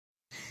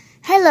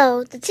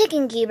Hello, the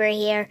Chicken Cuber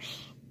here,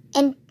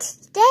 and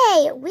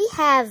today we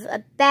have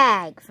a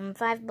bag from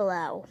Five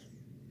Below.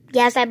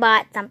 Yes, I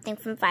bought something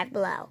from Five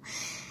Below.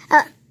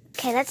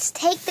 Okay, let's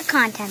take the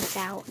contents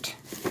out.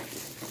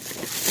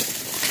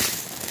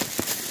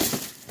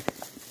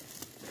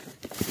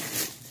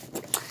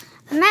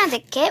 A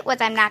magic kit,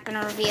 which I'm not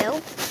going to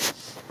review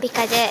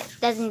because it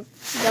doesn't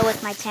go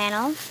with my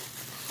channel,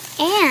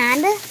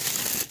 and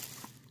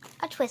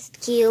a twist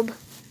cube.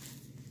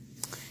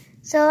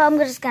 So I'm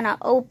just going to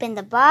open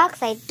the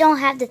box. I don't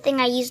have the thing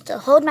I use to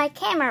hold my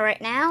camera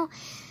right now.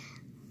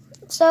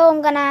 So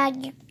you're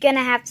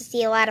gonna have to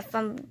see a lot of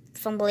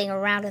fumbling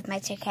around with my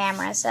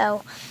camera.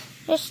 So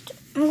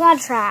I'm going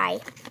to try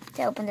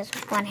to open this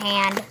with one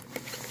hand.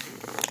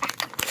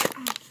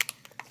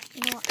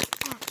 You know what?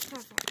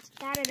 Perfect.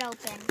 Got it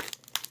open.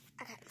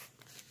 Okay.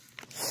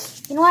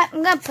 You know what?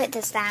 I'm going to put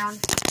this down.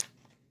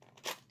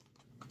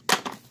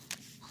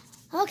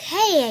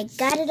 Okay, I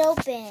got it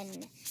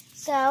open.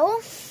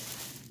 So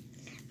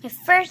my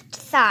first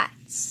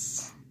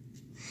thoughts.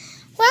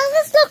 Well,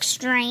 this looks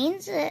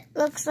strange. It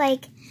looks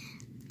like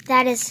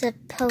that is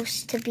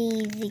supposed to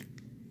be the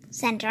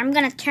center. I'm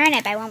going to turn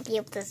it, but I won't be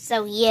able to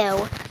show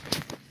you.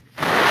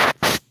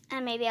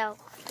 And maybe I'll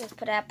just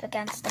put it up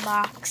against the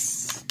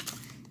box.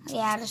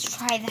 Yeah, let's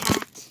try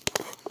that.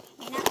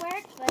 May not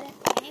work, but it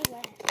may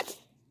work.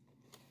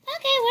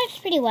 Okay, it works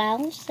pretty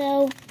well.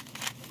 So,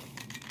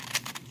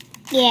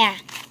 yeah.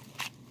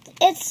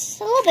 It's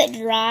a little bit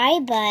dry,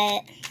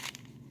 but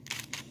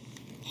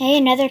hey,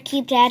 another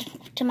cube to add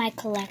to my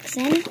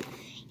collection.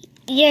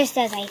 Just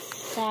as I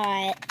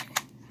thought.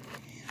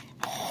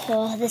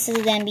 Oh, this is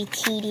going to be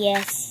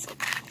tedious.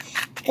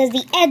 Because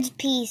the edge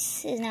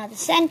piece is now the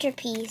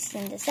centerpiece,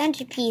 and the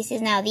centerpiece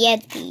is now the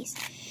edge piece.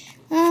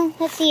 Well,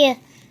 let's see.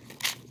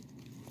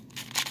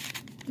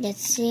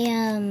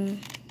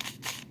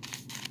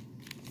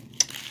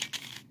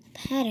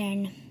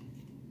 Pattern.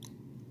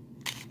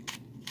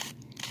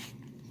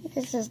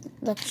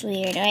 Looks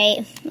weird,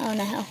 right? Oh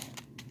no.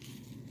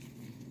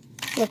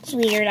 Looks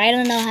weird. I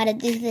don't know how to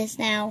do this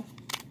now.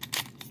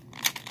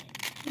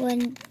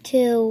 1,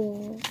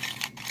 2,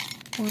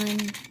 1,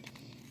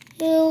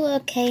 2.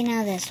 Okay,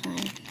 now this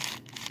one.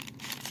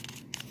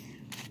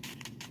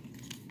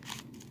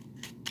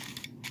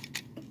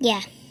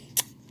 Yeah.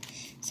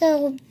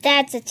 So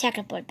that's a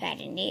checkerboard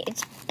pattern.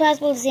 It's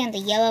possible to see on the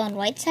yellow and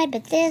white side,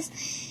 but this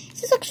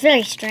looks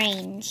very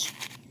strange.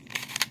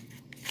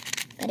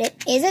 But it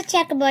is a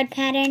checkerboard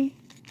pattern.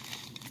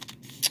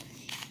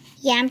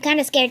 Yeah, I'm kind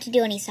of scared to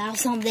do any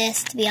solves on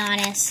this, to be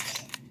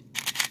honest.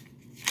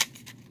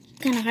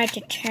 Kind of hard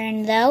to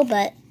turn, though,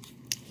 but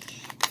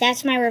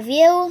that's my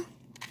review.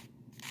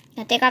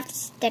 Now, take off the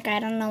sticker. I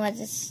don't know what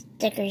this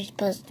sticker is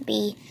supposed to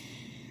be.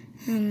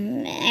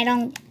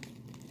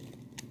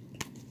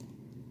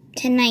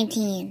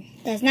 10/19.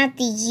 That's not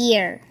the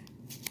year.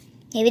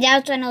 Maybe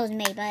that was when it was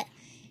made, but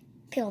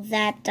peel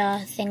that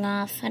thing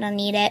off. I don't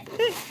need it.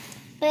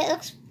 But it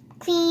looks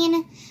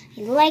clean.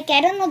 I like it.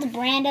 I don't know the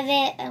brand of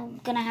it. I'm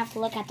gonna have to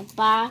look at the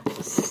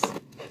box.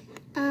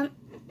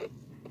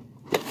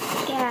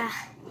 Yeah.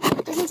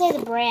 It doesn't say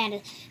the brand.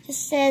 It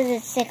just says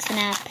it's 6 and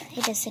up.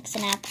 It is 6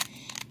 and up.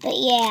 But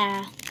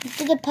yeah. Let's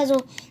do the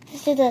puzzle.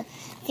 Let's do the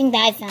thing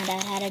that I found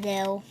out how to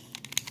do.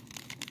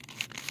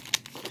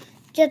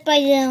 Just by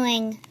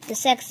doing the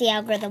sexy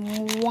algorithm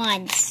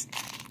once,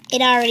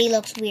 it already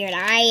looks weird.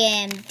 I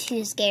am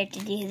too scared to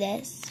do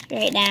this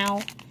right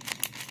now.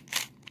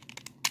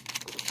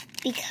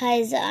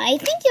 Because I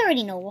think you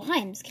already know why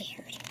I'm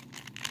scared.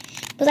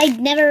 But I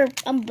never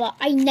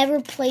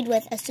played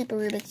with a Super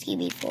Rubik's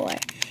Cube before.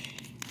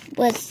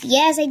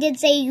 Yes, I did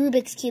say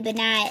Rubik's Cube, but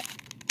not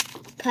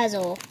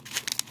puzzle.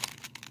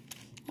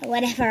 Or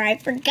whatever, I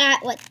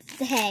forgot what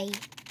to say.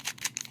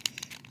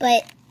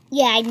 But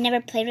yeah, I'd never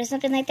played with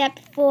something like that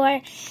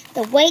before.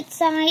 The white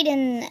side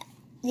and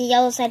the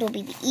yellow side will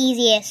be the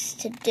easiest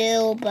to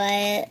do,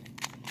 but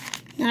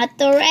not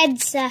the red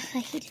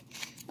side.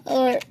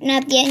 Or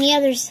not any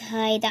other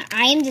side.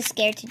 I am just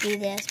scared to do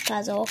this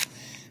puzzle.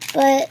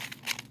 But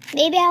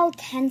maybe I'll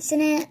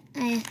tension it.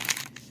 I've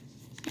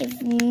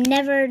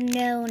never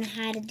known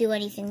how to do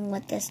anything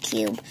with this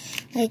cube.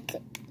 Like,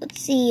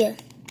 let's see.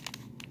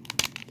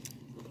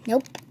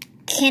 Nope.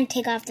 Can't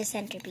take off the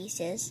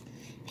centerpieces.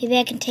 Maybe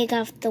I can take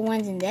off the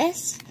ones in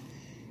this.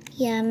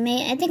 Yeah,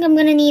 I think I'm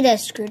going to need a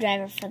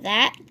screwdriver for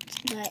that.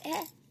 But,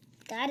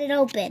 got it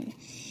open.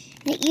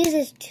 And it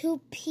uses 2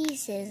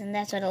 pieces, and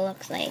that's what it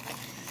looks like.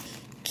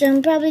 So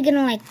I'm probably going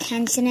to, like,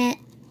 tension it.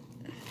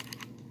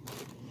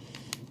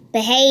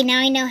 But hey, now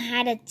I know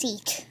how to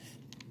cheat.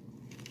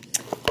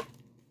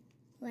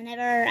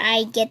 Whenever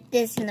I get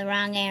this in the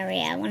wrong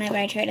area, whenever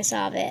I try to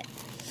solve it.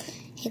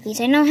 At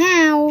least I know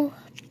how.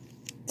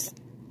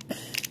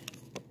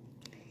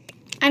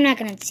 I'm not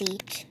going to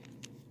cheat.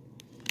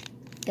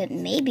 But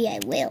maybe I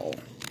will.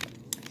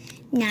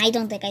 No, I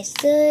don't think I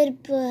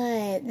should,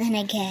 but then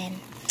again.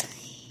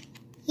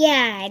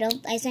 Yeah,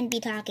 I shouldn't be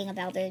talking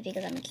about this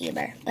because I'm a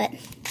cuber. But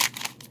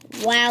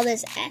wow,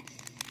 there's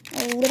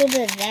a little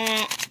bit of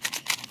that.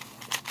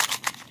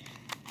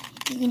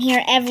 You can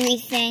hear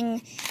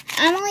everything.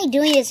 I'm only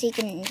doing this so you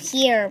can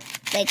hear,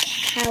 like,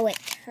 how it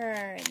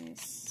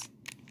turns.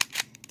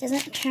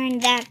 Doesn't turn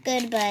that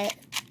good, but,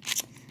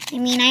 I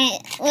mean,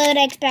 what would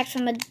I expect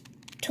from a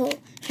cube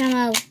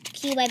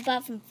I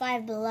bought from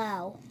Five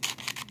Below?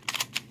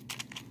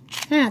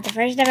 Huh, the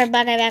first ever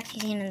bug I've actually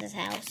seen in this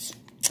house.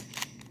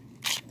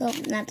 Well,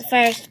 not the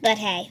first, but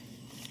hey.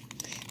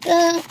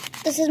 So,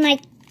 this is my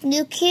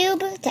new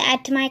cube to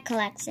add to my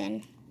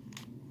collection.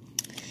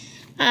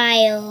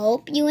 I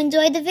hope you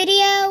enjoyed the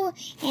video,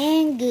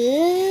 and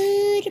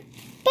goodbye.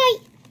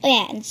 Oh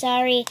yeah, and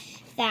sorry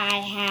that I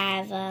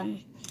have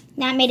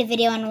not made a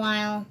video in a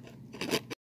while.